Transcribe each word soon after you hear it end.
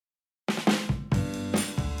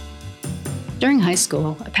During high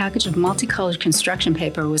school, a package of multicolored construction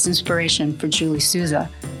paper was inspiration for Julie Sousa,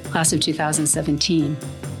 class of 2017.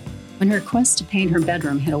 When her quest to paint her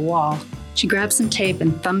bedroom hit a wall, she grabbed some tape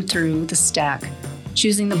and thumbed through the stack,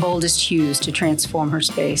 choosing the boldest hues to transform her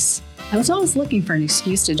space. I was always looking for an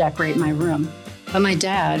excuse to decorate my room, but my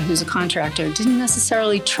dad, who's a contractor, didn't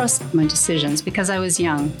necessarily trust my decisions because I was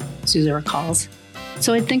young, Sousa recalls.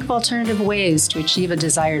 So I'd think of alternative ways to achieve a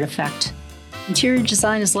desired effect. Interior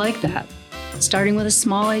design is like that, starting with a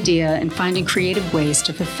small idea and finding creative ways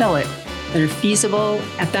to fulfill it that are feasible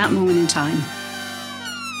at that moment in time.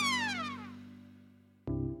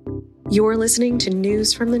 You're listening to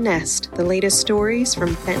News from the Nest, the latest stories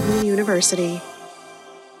from Bentley University.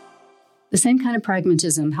 The same kind of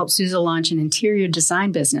pragmatism helped Sousa launch an interior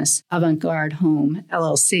design business, Avant-Garde Home,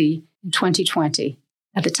 LLC, in 2020.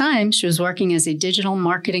 At the time, she was working as a digital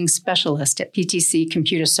marketing specialist at PTC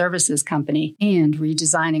Computer Services Company and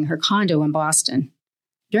redesigning her condo in Boston.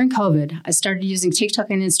 During COVID, I started using TikTok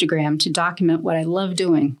and Instagram to document what I love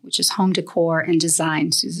doing, which is home decor and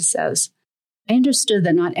design, Sousa says. I understood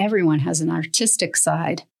that not everyone has an artistic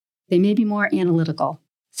side. They may be more analytical.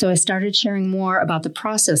 So I started sharing more about the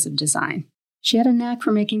process of design. She had a knack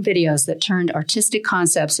for making videos that turned artistic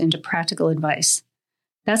concepts into practical advice.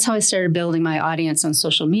 That's how I started building my audience on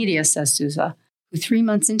social media, says Sousa, who 3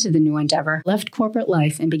 months into the new endeavor left corporate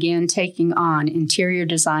life and began taking on interior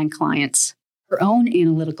design clients. Her own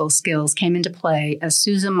analytical skills came into play as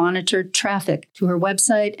Sousa monitored traffic to her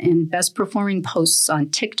website and best-performing posts on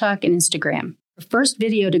TikTok and Instagram. Her first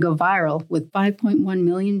video to go viral, with 5.1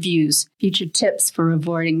 million views, featured tips for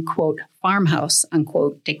avoiding, quote, farmhouse,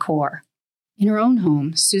 unquote, decor. In her own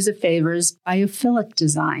home, Sousa favors biophilic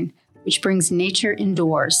design, which brings nature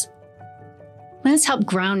indoors. Plants help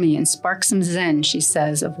ground me and spark some zen, she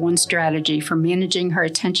says, of one strategy for managing her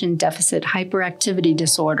attention deficit hyperactivity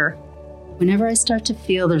disorder. Whenever I start to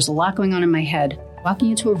feel there's a lot going on in my head, walking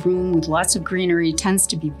into a room with lots of greenery tends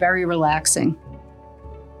to be very relaxing.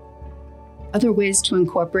 Other ways to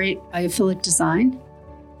incorporate biophilic design: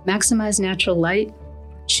 maximize natural light,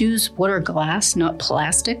 choose wood or glass, not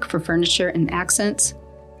plastic, for furniture and accents,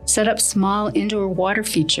 set up small indoor water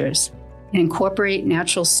features, and incorporate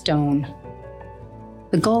natural stone.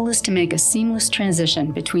 The goal is to make a seamless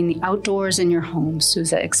transition between the outdoors and your home,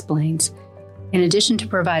 Sousa explains. In addition to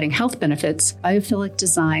providing health benefits, biophilic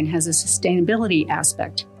design has a sustainability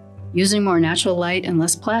aspect. Using more natural light and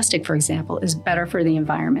less plastic, for example, is better for the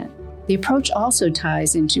environment. The approach also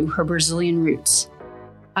ties into her Brazilian roots.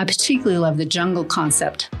 I particularly love the jungle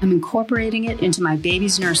concept. I'm incorporating it into my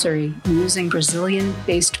baby's nursery and using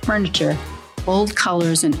Brazilian-based furniture, bold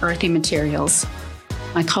colors, and earthy materials.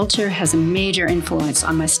 My culture has a major influence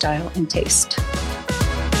on my style and taste.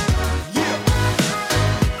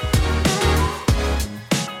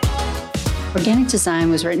 Organic Design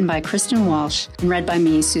was written by Kristen Walsh and read by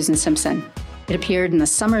me, Susan Simpson. It appeared in the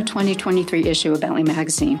summer 2023 issue of Bentley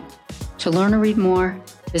Magazine. To learn or read more,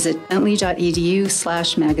 visit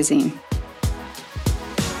bentley.edu/magazine.